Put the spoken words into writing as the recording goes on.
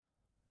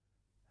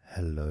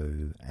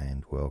Hello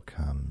and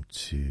welcome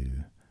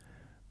to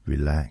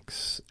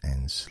Relax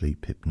and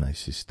Sleep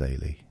Hypnosis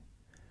Daily.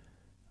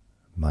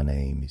 My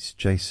name is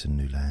Jason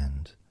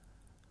Newland.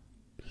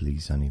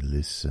 Please only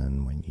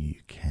listen when you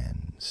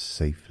can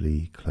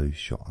safely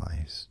close your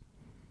eyes.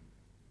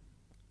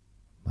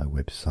 My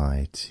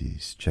website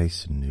is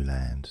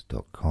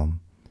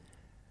jasonnewland.com,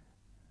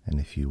 and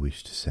if you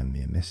wish to send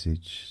me a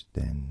message,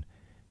 then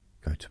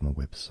go to my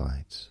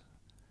website.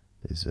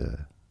 There's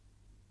a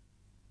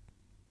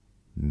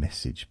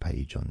message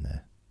page on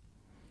there.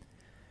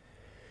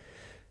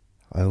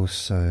 I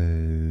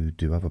also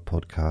do other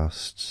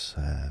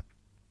podcasts,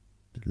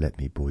 Let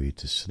Me Bore You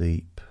to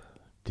Sleep,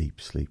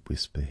 Deep Sleep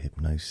Whisper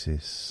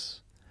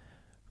Hypnosis,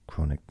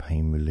 Chronic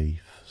Pain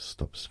Relief,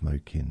 Stop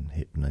Smoking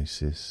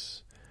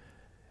Hypnosis,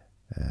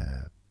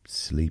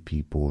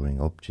 Sleepy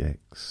Boring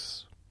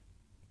Objects,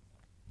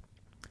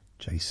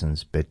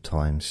 Jason's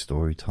Bedtime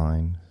Story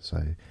Time. So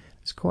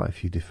there's quite a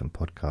few different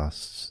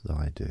podcasts that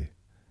I do.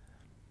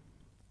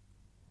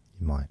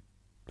 You might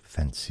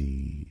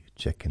fancy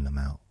checking them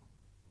out.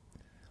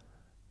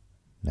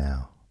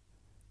 Now,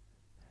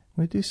 I'm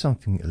going to do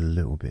something a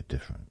little bit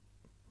different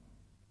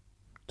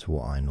to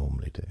what I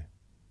normally do.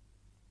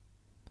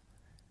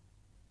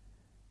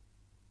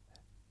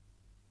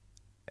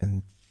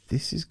 And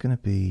this is going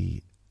to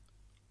be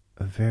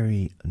a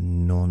very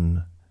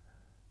non-guided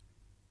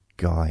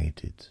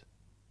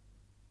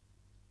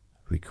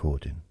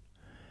recording.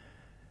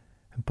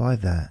 And by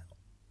that,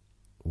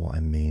 what I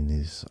mean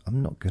is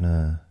I'm not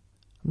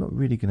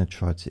really going to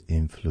try to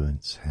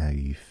influence how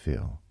you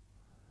feel.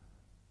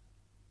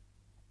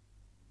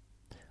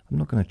 I'm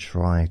not going to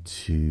try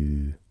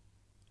to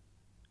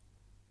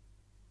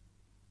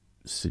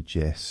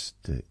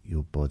suggest that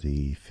your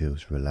body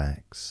feels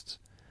relaxed,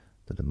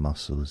 that the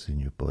muscles in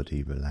your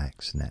body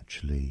relax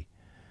naturally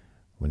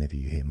whenever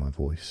you hear my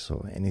voice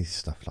or any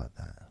stuff like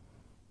that.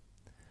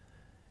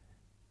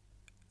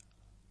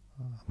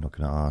 I'm not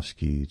going to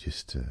ask you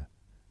just to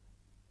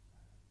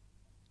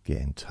get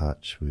in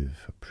touch with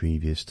a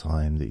previous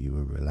time that you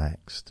were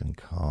relaxed and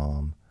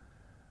calm.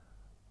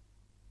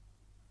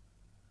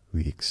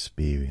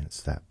 Re-experience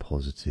that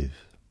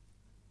positive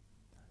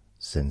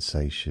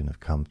sensation of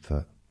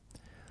comfort.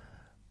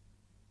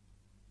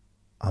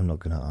 I'm not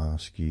going to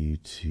ask you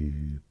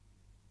to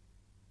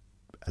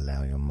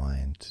allow your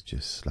mind to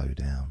just slow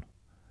down.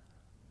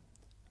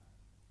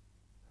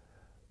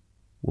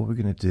 What we're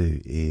going to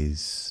do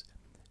is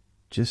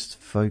just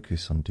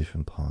focus on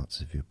different parts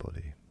of your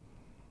body.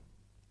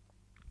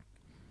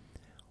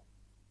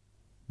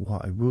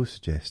 What I will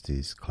suggest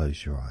is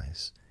close your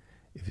eyes.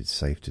 If it's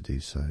safe to do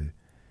so,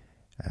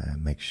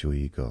 make sure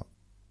you got,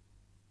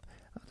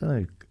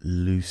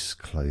 loose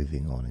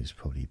clothing on is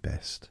probably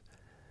best.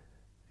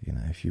 You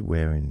know, if you're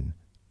wearing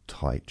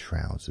tight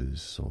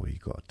trousers or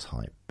you've got a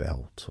tight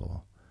belt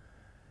or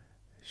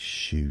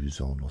shoes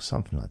on or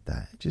something like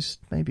that, just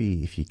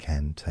maybe if you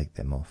can take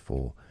them off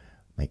or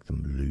make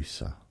them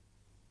looser.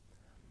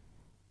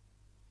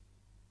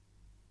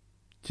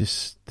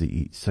 Just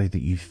so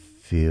that you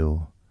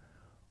feel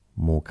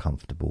more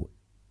comfortable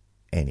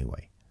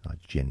anyway,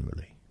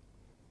 generally.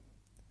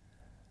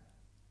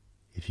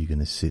 If you're going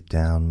to sit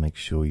down, make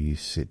sure you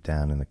sit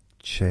down in a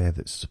chair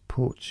that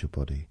supports your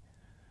body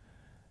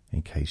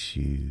in case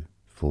you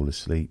fall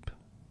asleep.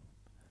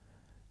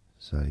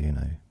 So, it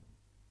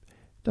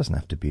doesn't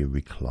have to be a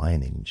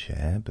reclining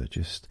chair, but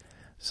just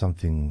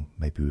something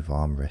maybe with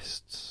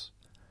armrests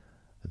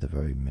at the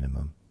very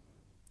minimum.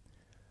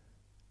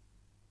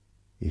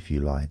 If you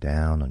lie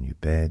down on your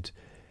bed,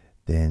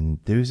 then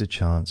there is a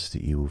chance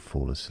that you will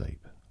fall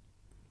asleep.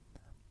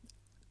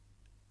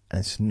 And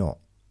it's not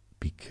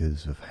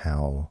because of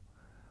how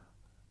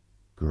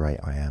great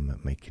I am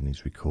at making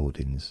these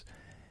recordings.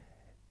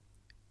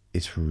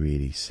 It's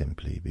really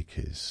simply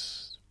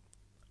because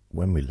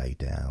when we lay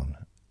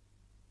down,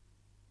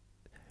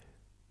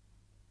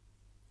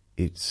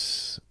 it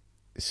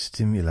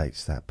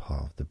stimulates that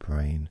part of the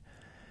brain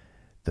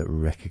that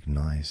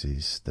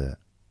recognizes that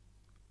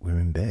we're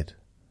in bed.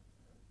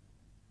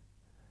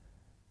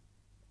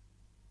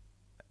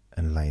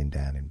 And laying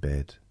down in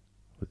bed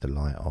with the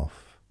light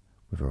off,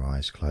 with our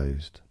eyes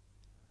closed,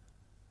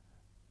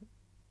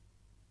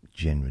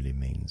 generally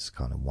means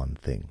kind of one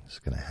thing is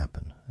going to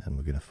happen, and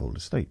we're going to fall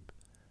asleep.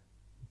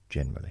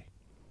 Generally.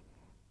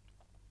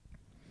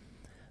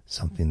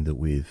 Something that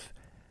we've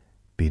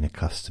been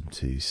accustomed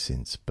to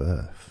since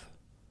birth.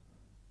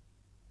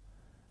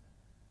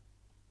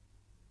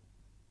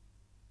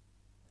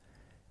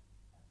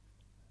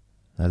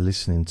 Now,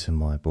 listening to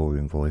my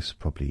boring voice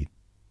probably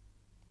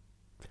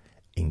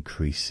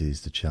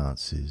increases the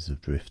chances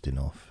of drifting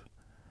off,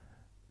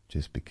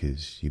 just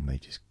because you may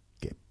just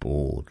get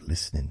bored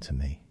listening to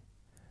me,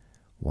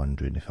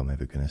 wondering if I'm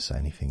ever going to say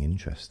anything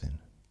interesting.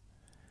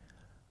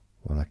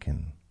 Well, I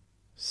can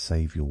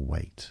save your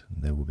wait,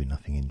 and there will be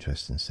nothing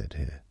interesting said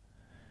here.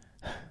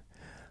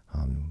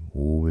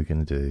 All we're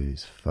going to do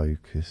is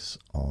focus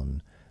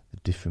on the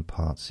different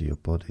parts of your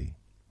body,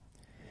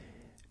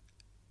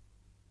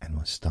 and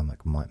my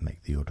stomach might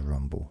make the odd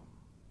rumble.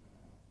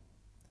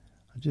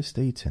 I just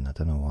eating. I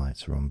don't know why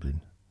it's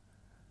rumbling.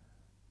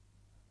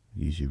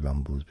 It usually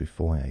rumbles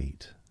before I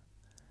eat.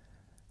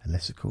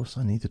 Unless, of course,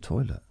 I need the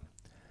toilet,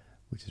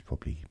 which is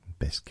probably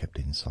best kept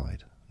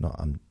inside.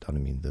 I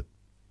don't mean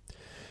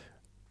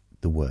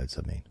the words,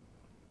 I mean.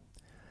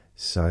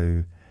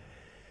 So,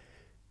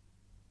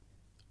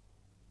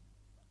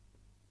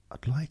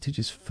 I'd like to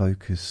just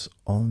focus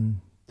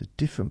on the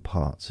different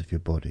parts of your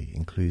body,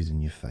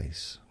 including your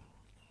face.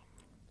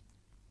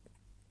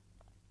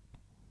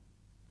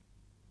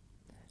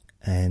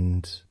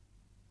 And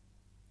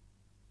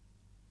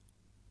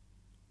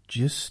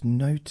just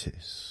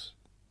notice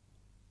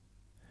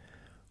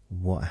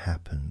what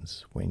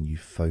happens when you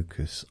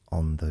focus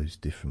on those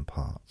different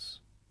parts.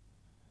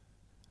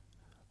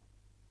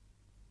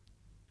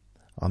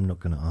 I'm not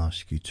going to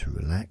ask you to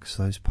relax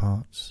those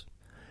parts.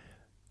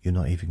 You're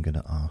not even going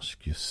to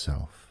ask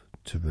yourself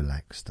to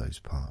relax those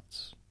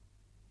parts.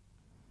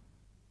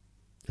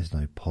 There's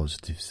no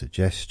positive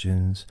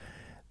suggestions.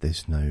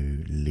 There's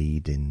no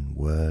lead-in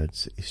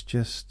words. It's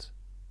just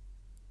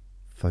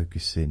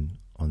focusing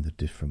on the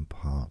different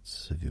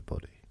parts of your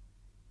body,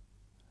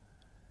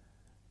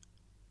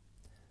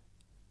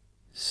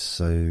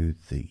 so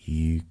that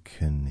you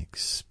can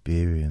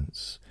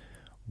experience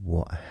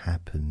what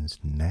happens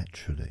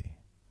naturally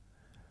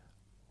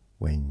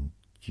when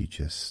you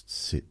just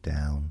sit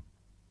down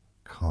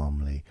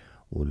calmly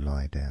or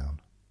lie down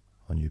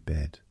on your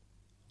bed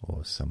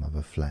or some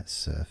other flat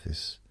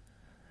surface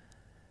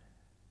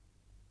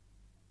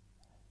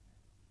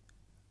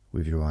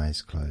with your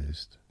eyes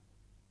closed.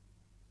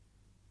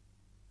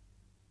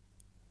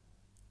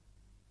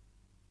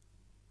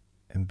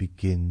 And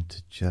begin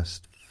to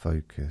just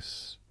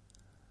focus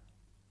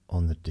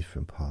on the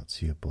different parts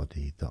of your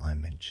body that I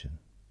mentioned.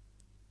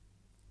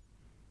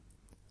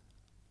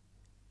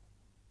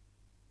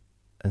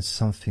 And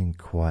something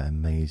quite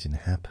amazing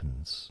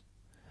happens,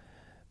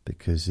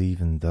 because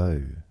even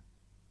though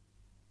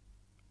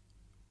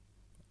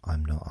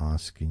I'm not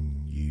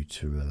asking you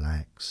to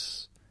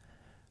relax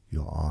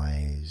your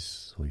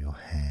eyes or your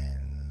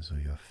hands or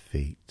your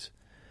feet,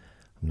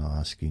 I'm not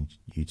asking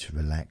you to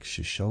relax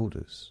your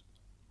shoulders.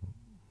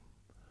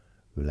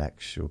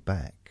 Relax your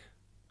back,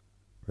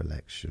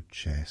 relax your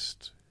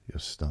chest, your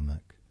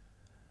stomach.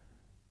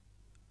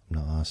 I'm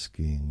not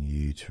asking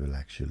you to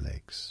relax your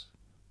legs,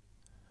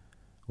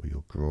 or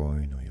your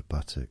groin, or your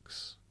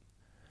buttocks,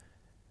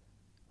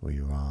 or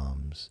your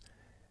arms,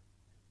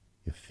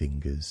 your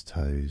fingers,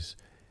 toes,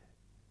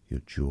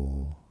 your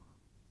jaw,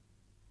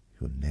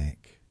 your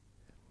neck.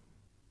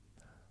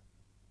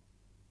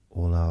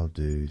 All I'll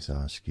do is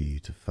ask you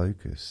to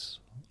focus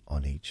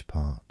on each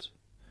part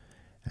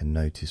and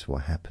notice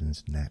what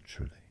happens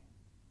naturally.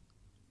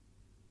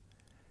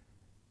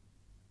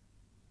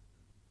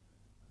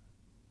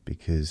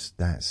 Because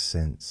that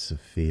sense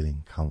of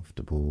feeling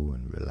comfortable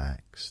and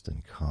relaxed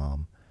and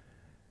calm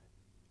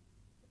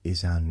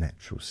is our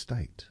natural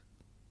state.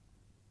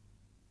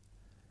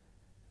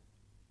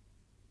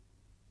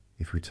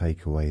 If we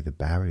take away the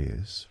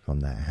barriers from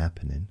that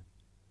happening,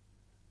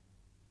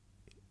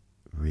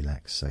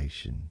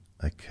 relaxation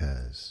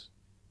occurs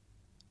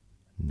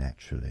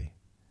naturally,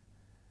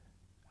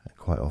 and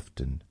quite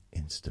often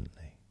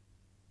instantly.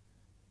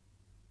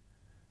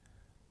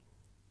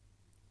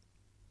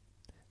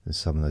 And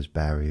some of those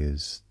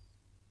barriers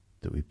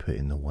that we put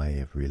in the way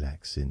of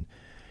relaxing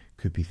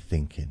could be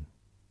thinking,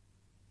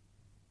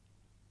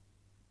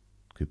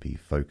 could be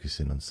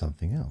focusing on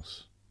something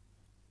else.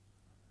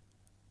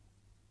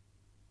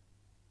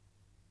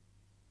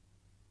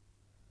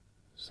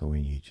 So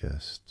when you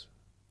just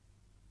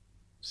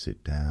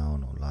sit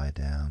down or lie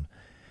down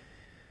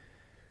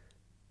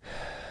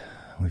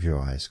with your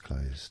eyes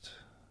closed,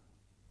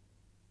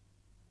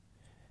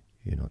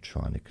 you're not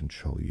trying to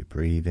control your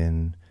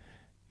breathing.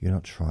 You're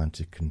not trying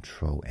to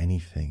control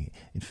anything.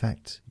 In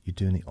fact, you're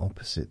doing the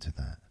opposite to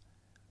that.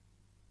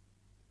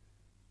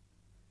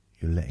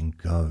 You're letting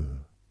go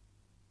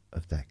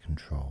of that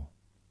control.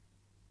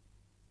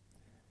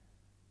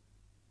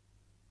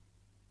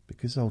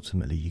 Because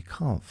ultimately you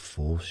can't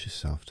force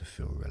yourself to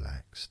feel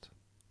relaxed.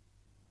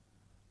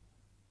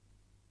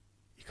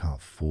 You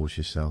can't force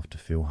yourself to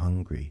feel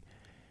hungry.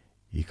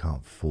 You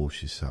can't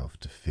force yourself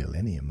to feel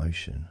any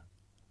emotion.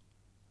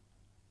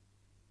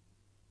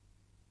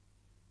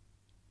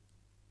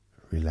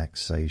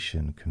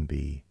 Relaxation can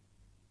be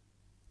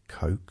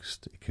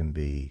coaxed, it can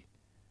be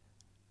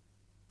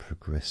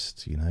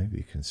progressed, you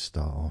can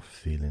start off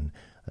feeling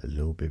a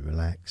little bit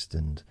relaxed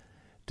and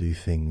do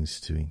things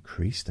to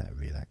increase that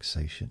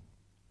relaxation.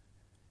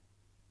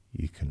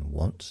 You can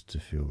want to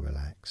feel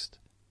relaxed,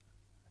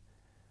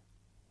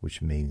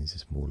 which means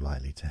it's more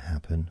likely to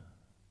happen.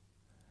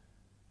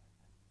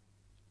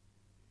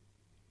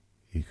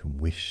 You can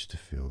wish to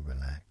feel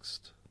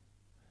relaxed.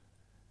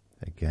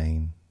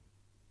 Again,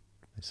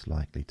 it's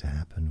likely to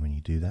happen when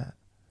you do that.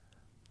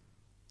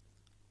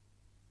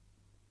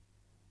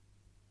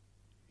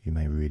 You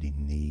may really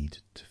need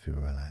to feel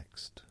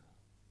relaxed.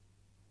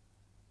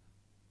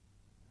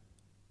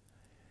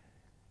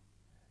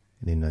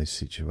 And in those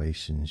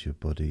situations, your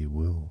body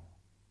will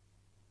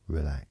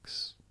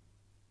relax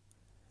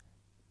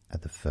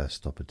at the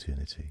first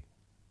opportunity.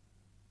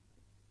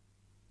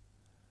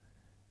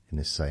 In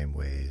the same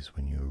way as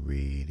when you're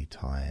really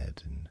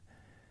tired, and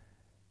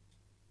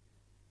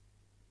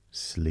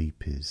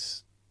sleep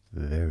is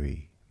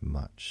very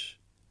much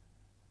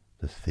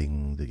the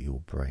thing that your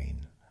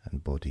brain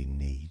and body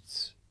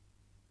needs.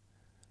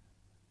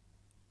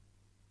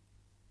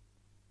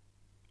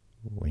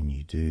 When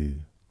you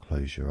do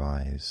close your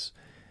eyes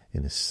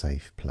in a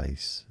safe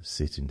place,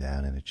 sitting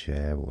down in a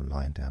chair or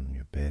lying down on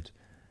your bed,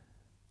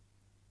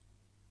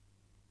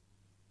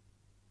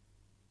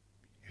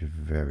 you're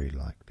very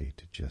likely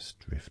to just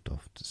drift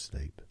off to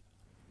sleep,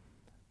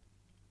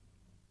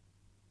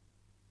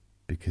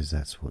 because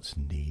that's what's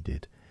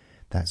needed,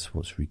 that's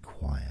what's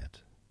required.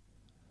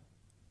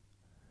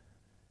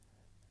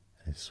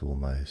 It's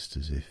almost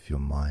as if your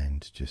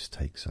mind just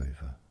takes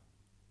over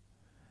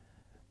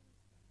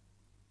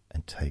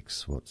and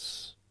takes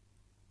what's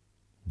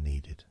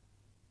needed,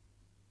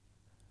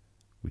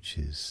 which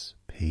is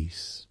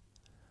peace,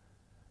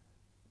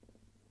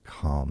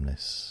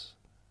 calmness,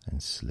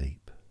 and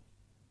sleep.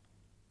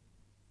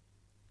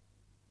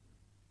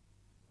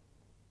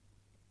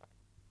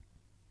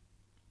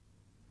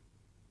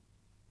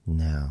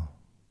 Now,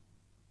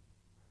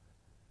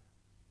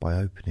 by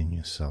opening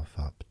yourself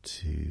up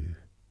to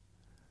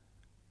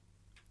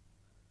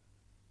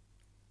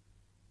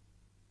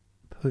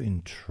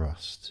putting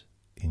trust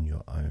in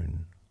your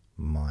own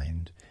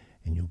mind,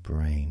 in your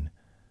brain,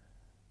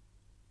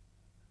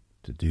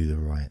 to do the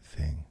right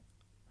thing,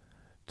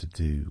 to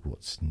do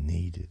what's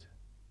needed,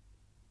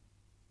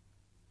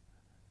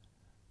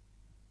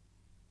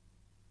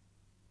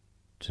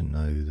 to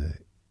know that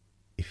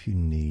if you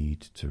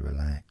need to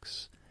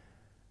relax,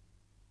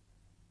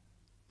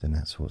 then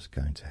that's what's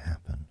going to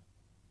happen.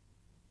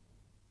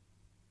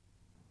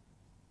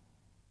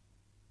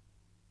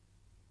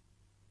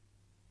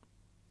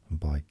 And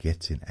by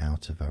getting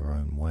out of our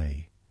own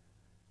way,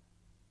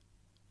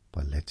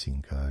 by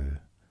letting go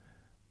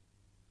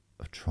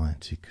of trying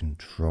to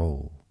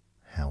control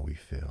how we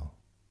feel,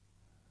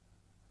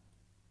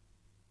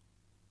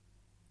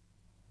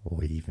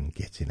 or even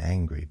getting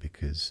angry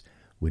because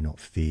we're not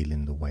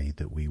feeling the way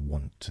that we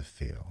want to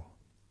feel,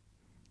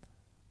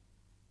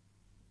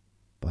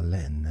 by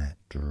letting that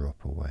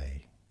drop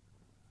away,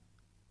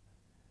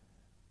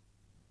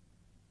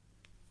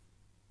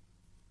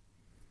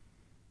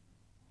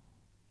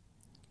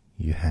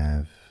 you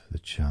have the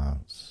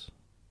chance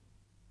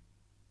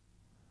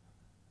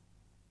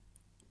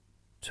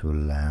to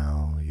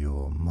allow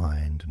your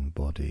mind and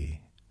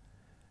body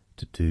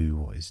to do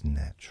what is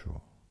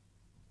natural.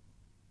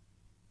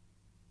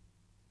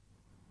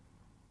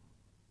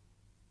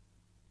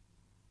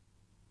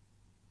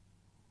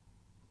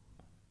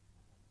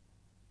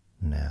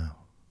 Now,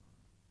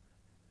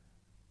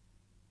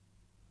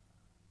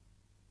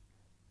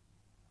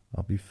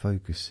 I'll be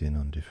focusing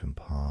on different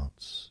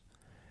parts,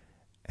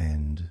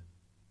 and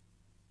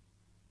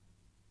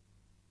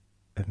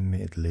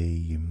admittedly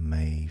you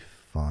may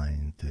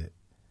find that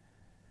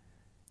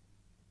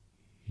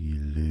you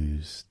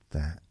lose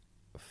that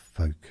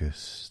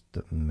focus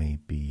that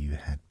maybe you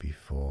had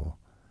before.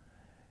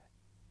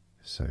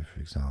 So for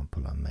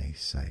example, I may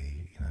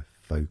say,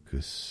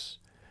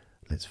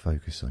 let's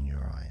focus on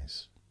your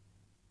eyes.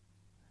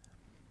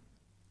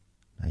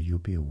 Now you'll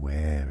be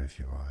aware of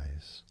your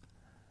eyes,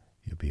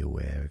 you'll be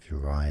aware of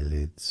your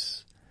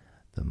eyelids,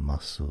 the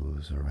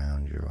muscles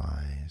around your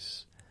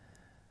eyes.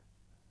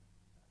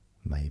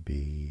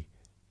 Maybe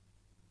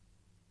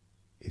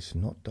it's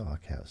not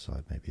dark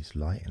outside, maybe it's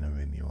light in the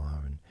room you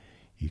are, and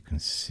you can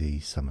see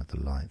some of the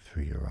light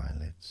through your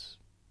eyelids.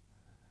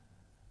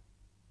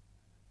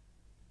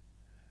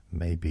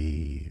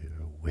 Maybe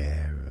you're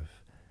aware of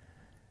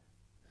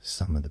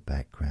some of the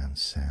background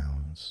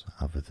sounds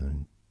other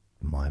than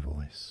my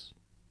voice.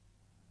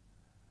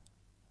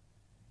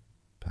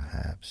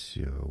 Perhaps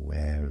you're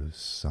aware of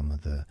some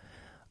of the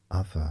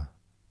other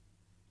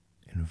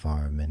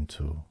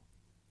environmental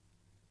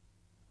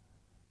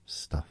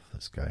stuff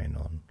that's going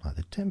on, like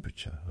the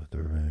temperature of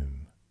the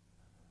room.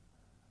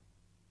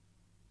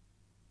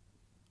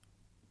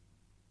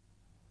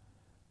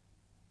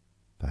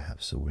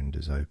 Perhaps the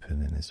window's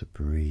open and there's a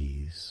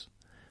breeze,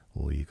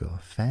 or you've got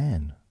a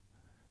fan,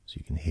 so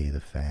you can hear the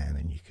fan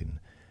and you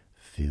can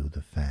feel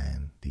the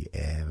fan, the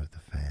air of the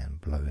fan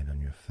blowing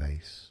on your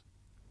face.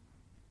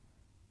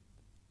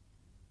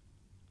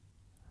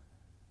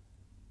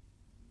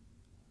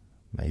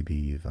 Maybe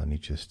you've only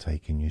just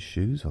taken your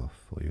shoes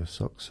off or your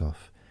socks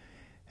off,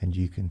 and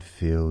you can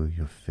feel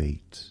your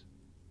feet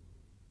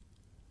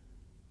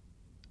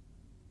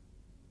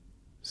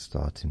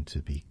starting to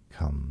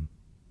become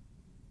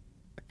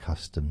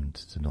accustomed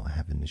to not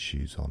having the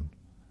shoes on,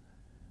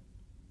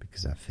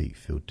 because our feet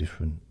feel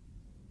different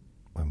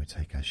when we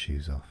take our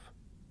shoes off.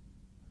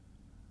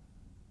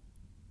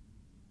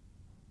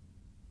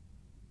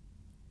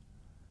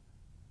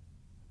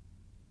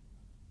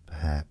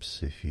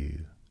 Perhaps if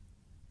you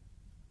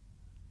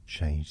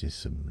change to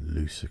some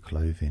looser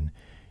clothing,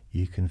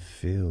 you can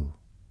feel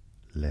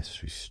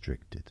less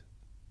restricted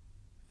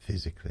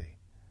physically.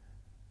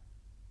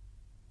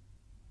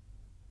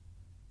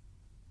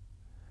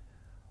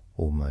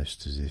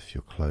 Almost as if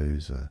your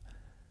clothes are,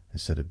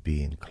 instead of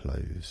being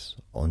clothes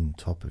on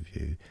top of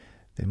you,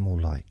 they're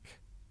more like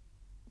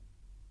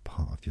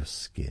part of your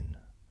skin,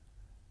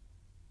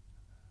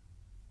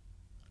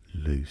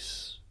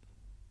 loose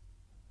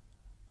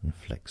and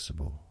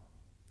flexible,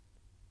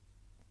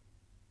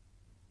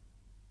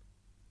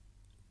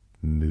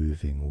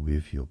 moving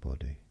with your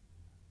body.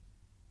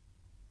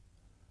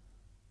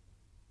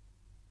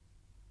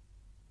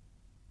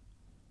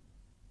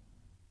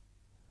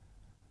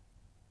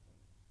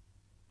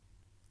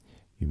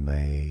 You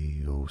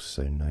may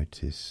also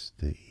notice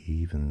that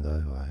even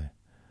though I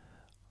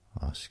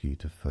ask you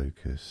to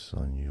focus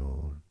on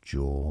your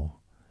jaw,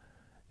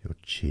 your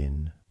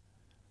chin,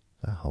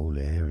 that whole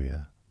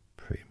area,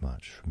 pretty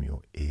much from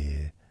your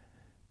ear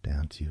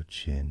down to your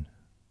chin,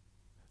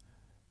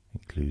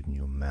 including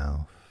your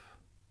mouth,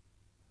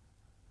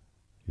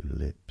 your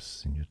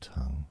lips and your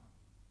tongue.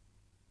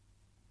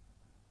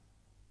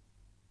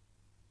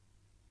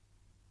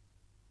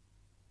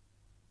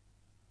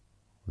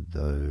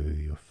 Although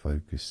you're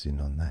focusing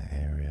on that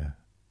area,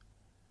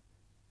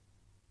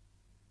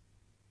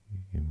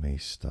 you may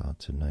start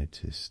to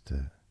notice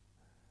that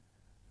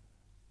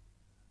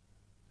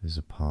there's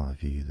a part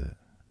of you that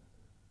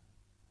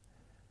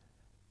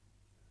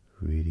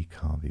really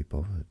can't be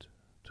bothered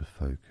to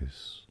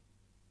focus.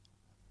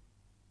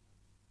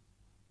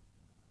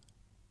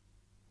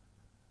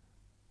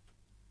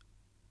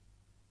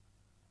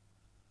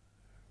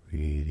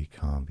 Really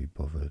can't be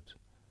bothered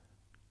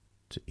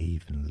to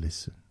even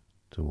listen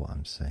to what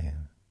I'm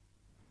saying.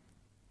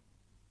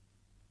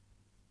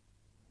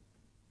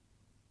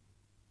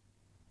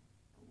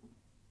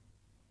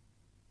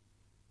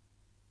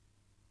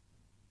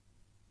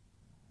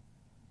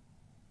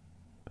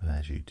 But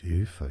as you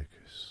do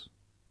focus,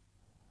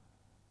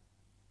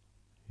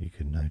 you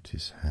can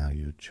notice how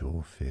your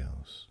jaw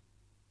feels.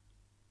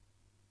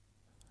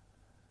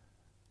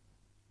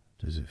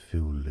 Does it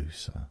feel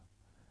looser?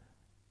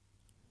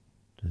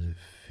 Does it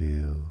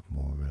feel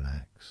more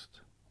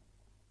relaxed?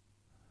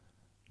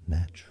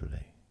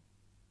 Naturally.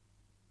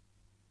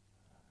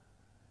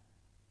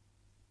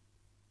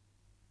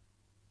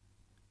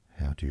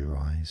 How do your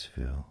eyes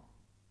feel?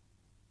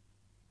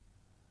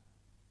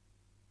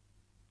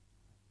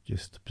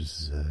 Just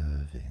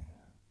observing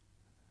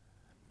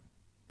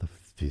the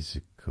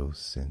physical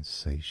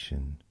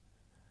sensation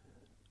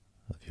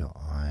of your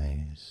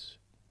eyes,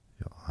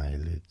 your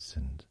eyelids,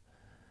 and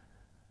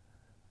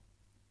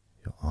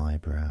your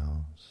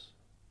eyebrows,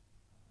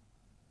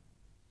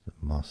 the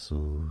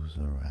muscles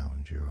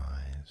around your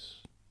eyes.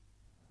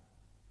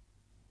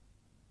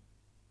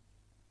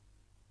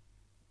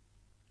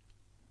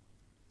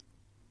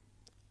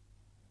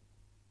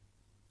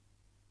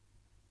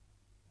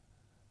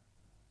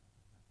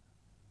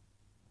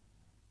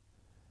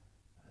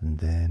 And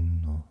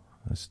then,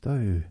 as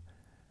though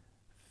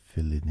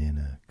filling in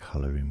a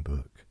colouring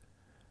book,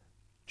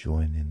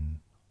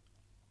 joining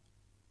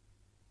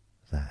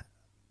that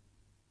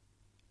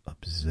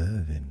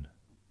observing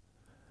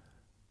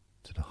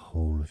to the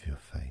whole of your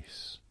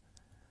face,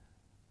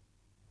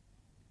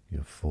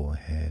 your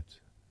forehead,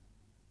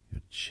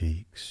 your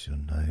cheeks, your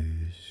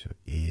nose, your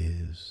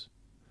ears,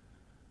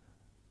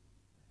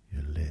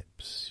 your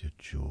lips, your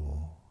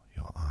jaw,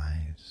 your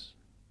eyes.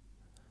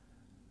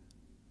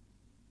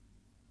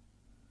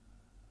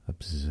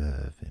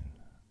 Observing,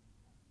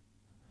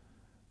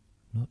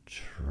 not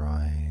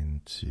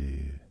trying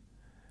to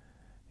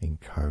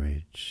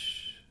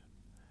encourage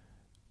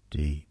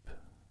deep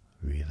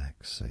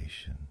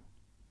relaxation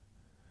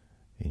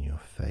in your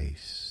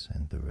face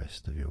and the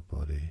rest of your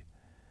body,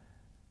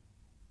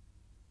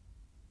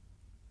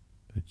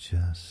 but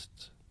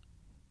just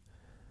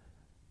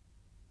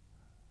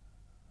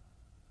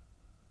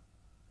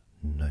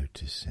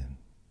noticing.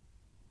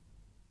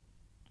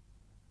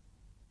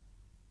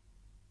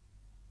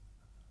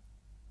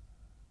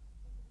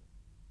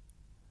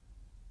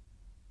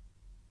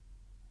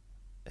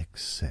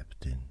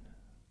 Accepting.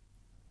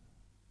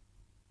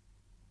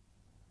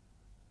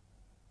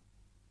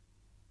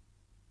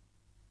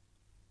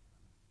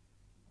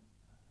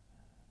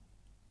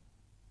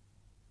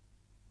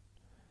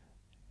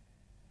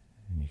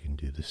 And you can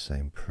do the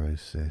same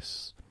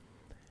process,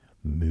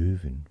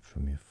 moving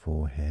from your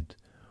forehead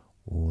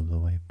all the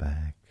way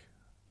back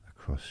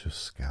across your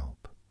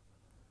scalp,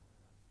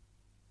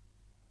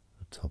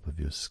 the top of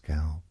your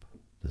scalp,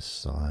 the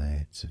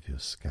sides of your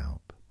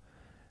scalp,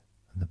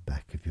 and the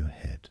back of your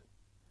head,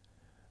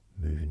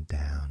 moving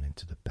down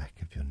into the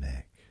back of your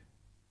neck.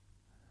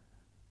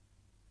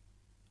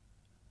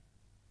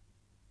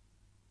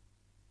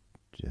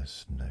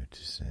 Just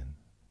noticing.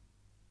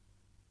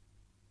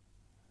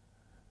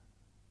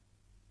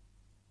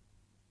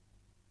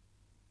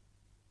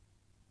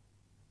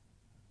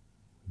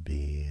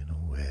 Being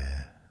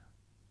aware.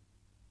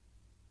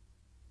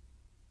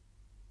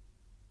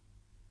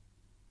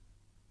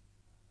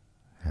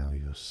 How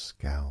your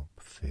scalp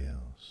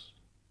feels.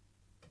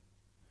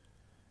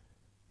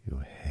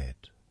 Your head,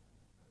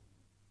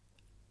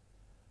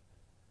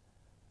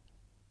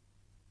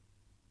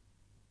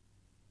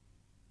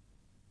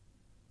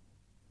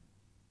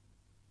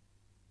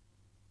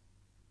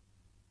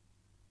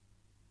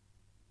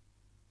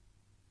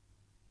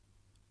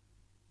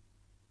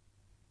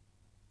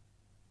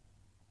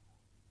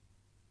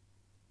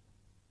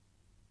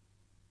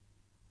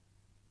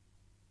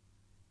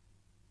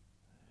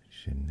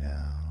 You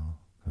now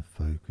can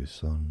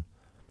focus on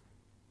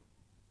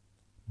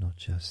not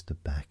just the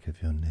back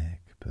of your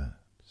neck, but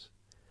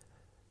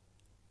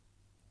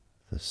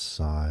the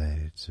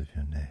sides of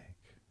your neck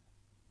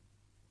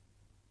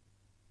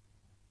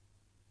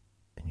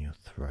and your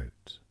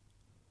throat.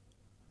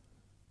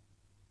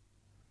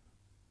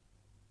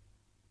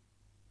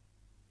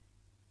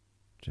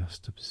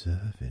 Just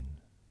observing.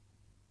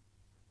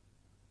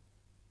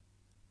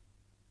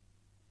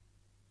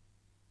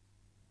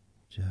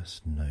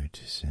 Just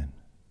noticing.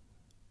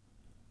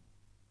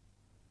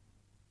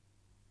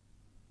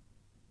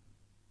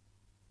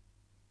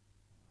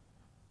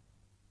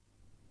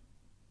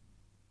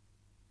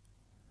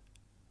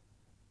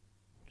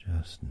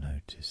 Just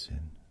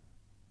noticing.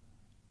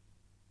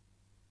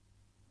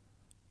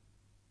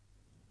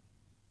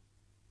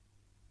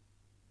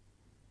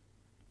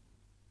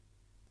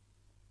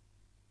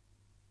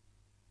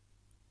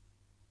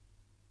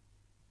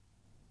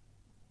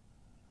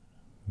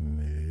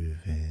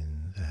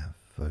 Moving that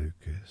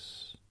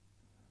focus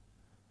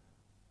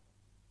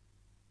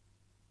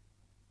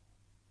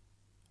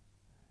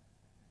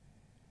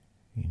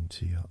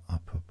into your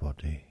upper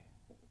body,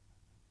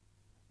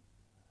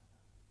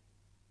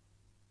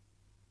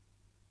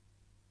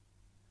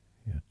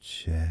 your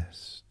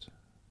chest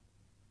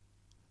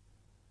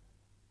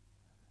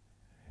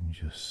and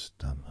your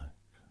stomach.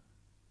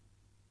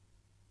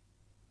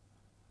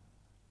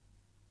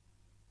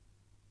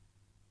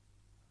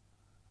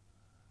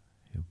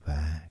 Your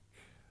back,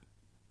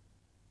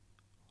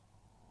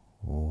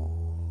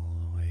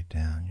 all the way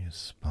down your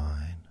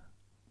spine,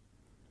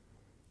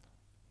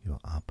 your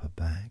upper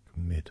back,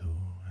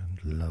 middle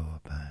and lower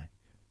back.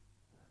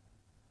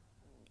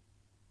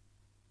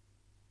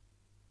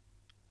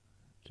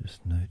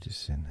 Just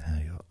noticing how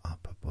your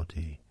upper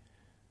body,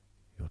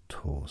 your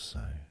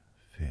torso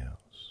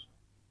feels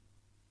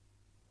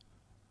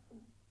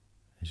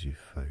as you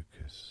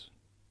focus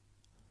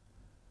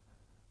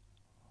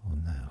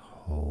on that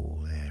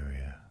whole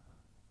area,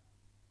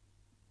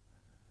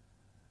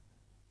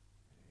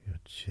 your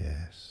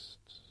chest,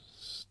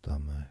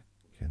 stomach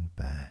and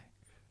back.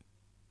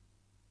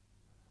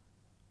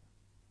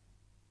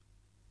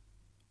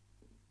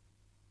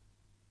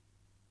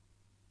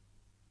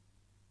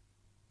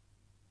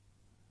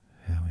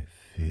 How it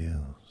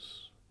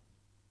feels.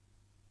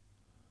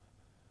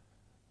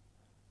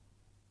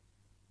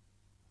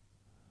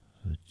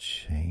 The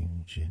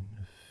changing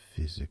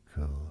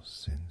physical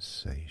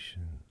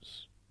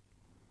sensations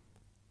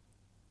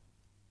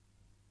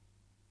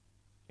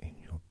in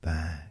your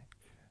back,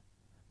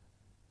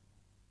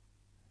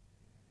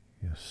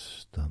 your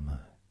stomach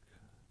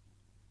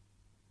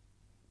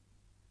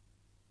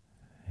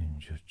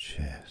and your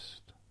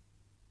chest.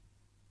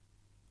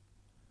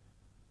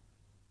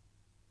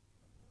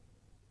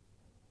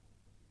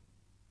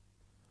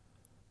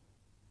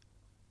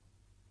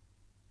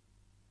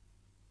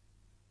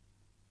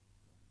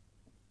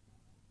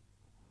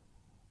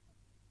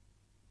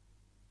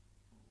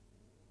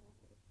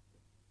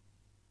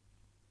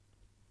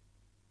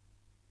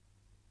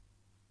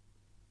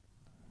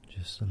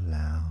 Just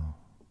allow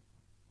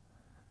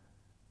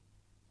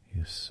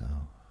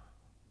yourself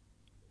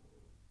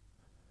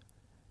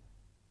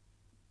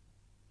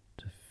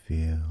to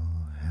feel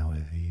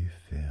however you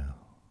feel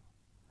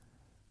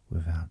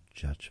without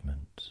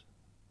judgment,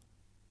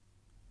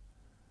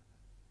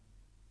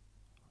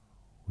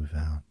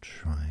 without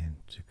trying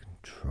to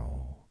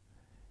control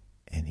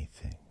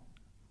anything.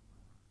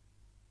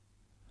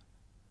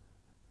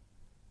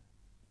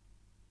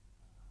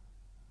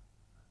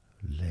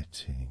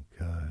 Letting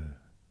go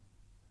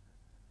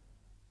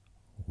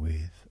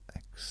with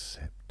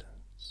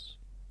acceptance.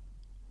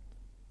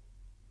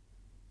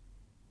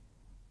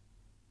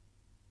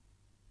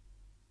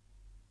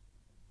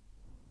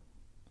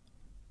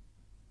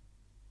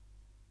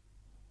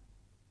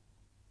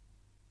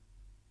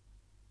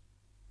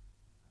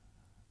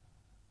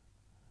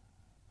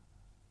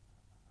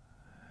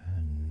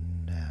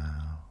 And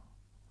now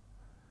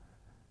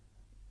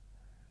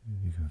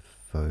you can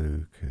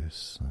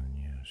focus on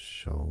your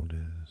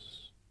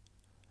shoulders,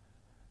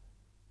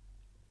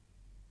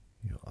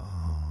 your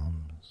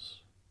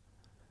arms,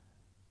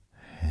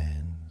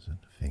 hands and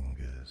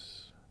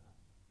fingers,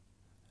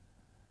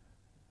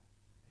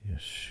 your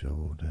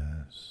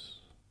shoulders,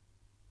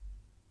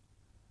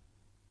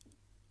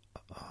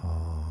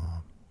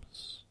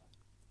 arms,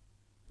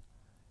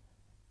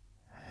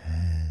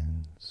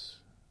 hands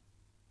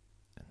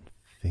and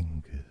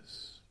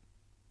fingers.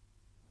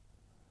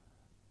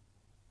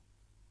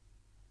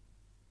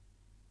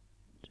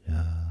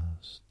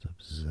 Just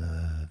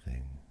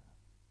observing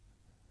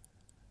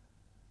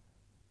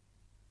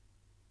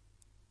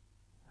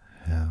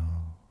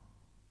how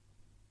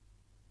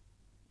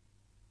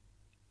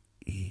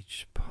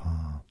each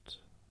part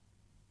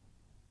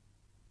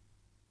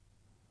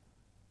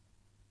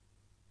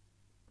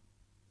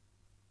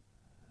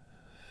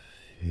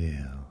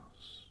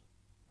feels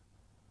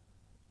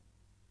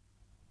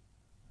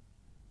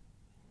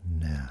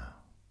now.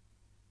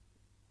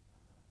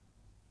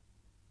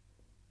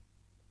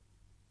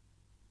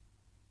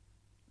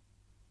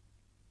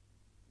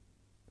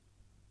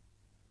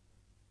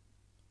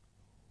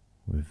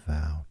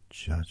 without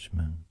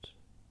judgment,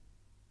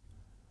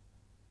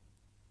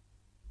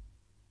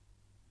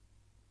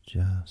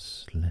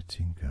 just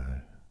letting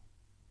go.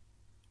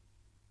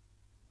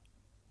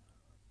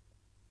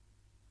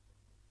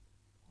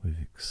 With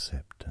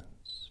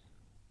acceptance.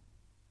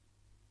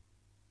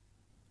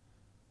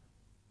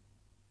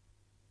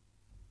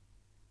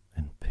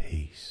 And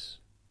peace.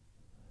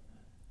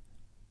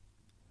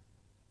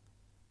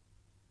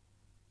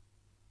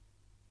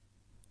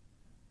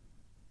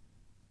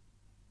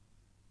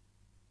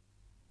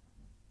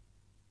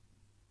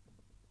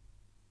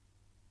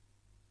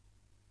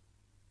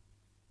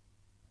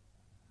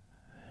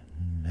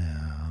 And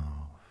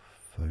now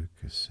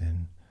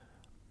focusing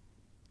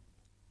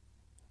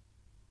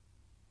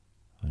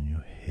on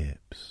your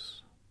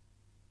hips,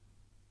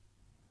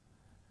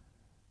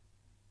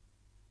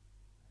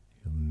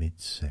 your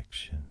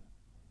midsection,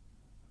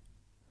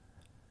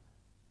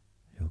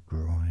 your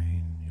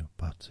groin, your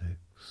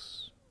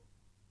buttocks,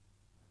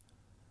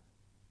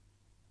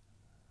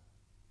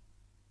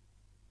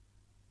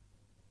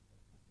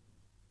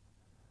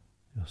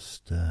 your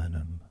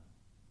sternum,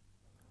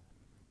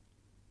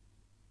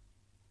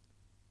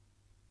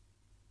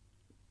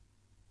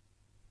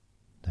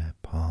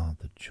 that part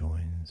that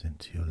joins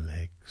into your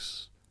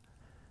legs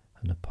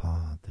and the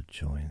part that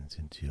joins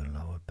into your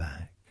lower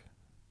back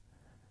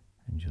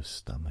and your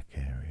stomach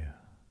area.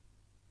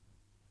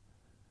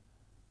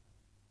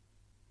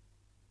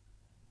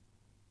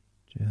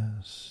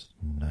 Just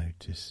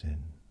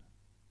noticing,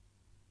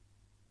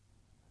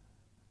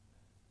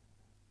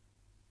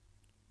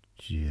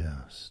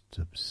 just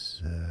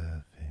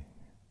observing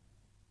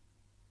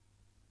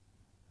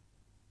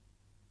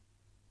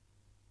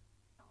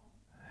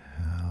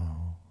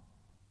how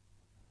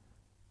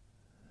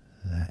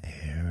that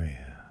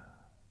area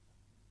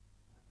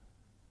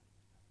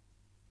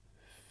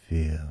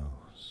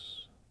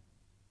feels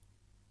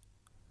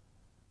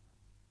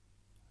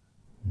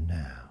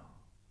now.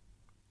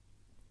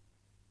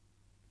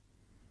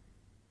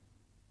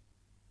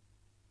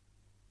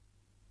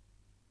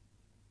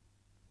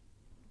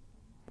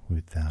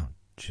 Without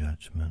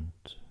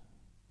judgment,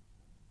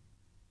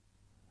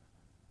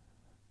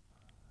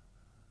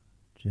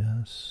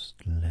 just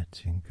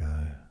letting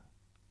go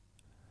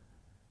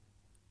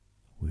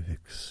with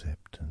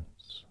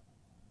acceptance.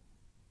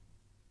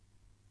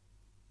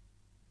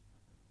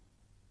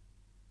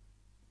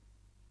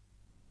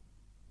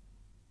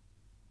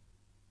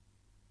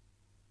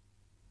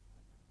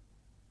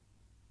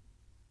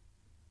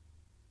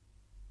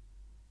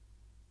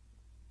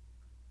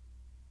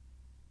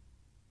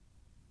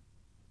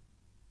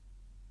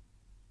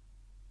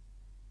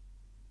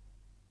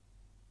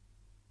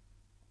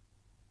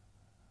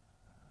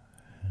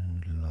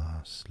 And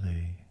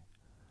lastly,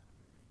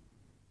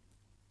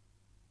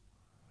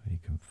 you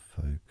can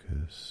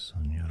focus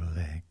on your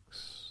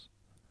legs,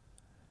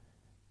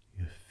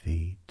 your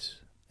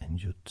feet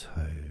and your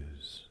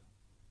toes.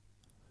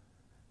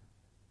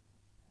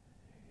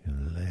 Your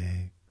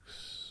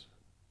legs,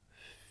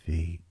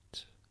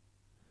 feet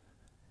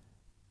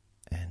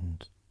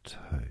and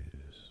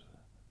toes.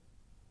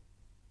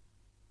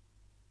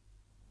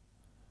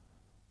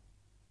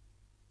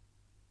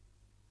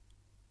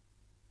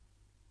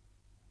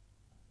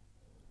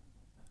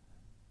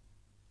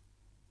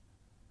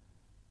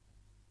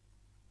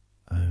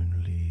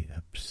 Only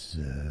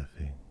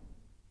observing,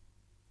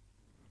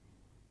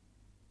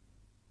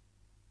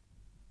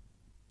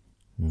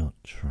 not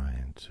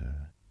trying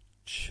to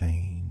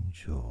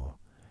change or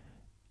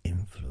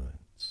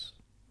influence.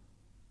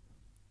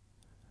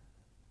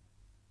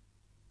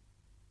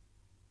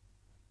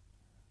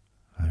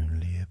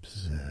 Only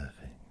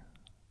observing.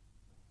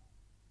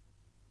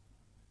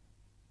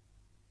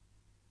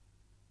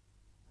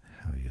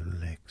 How your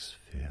legs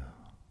feel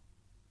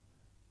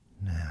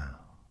now.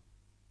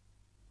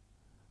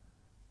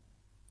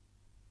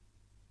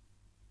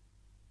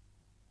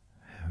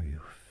 How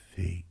your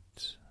feet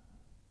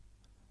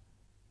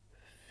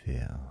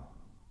feel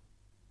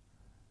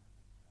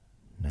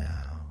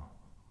now.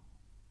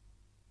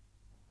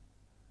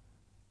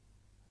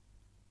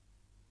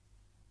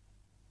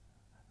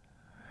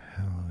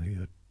 How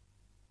your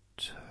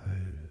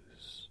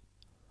toes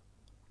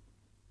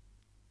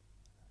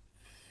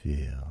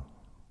feel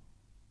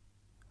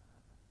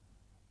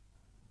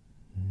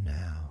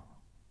now.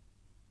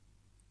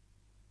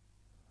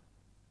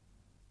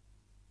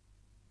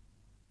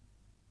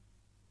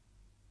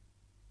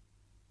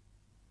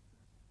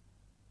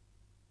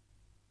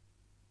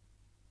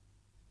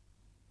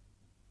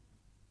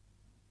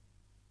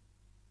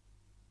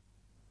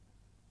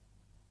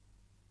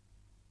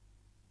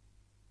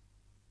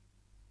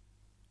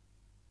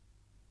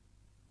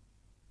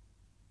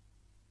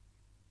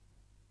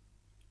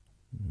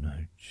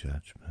 No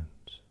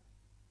judgment,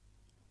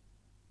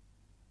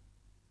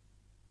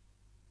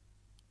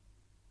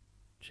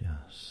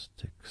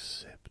 just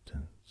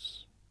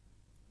acceptance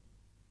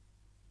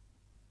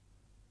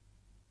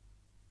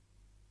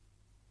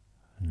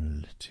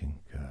and letting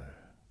go.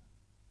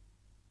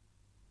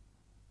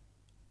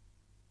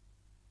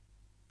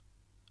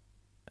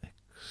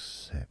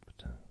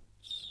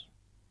 Acceptance.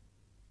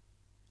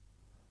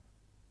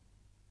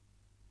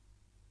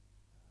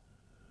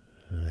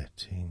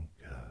 getting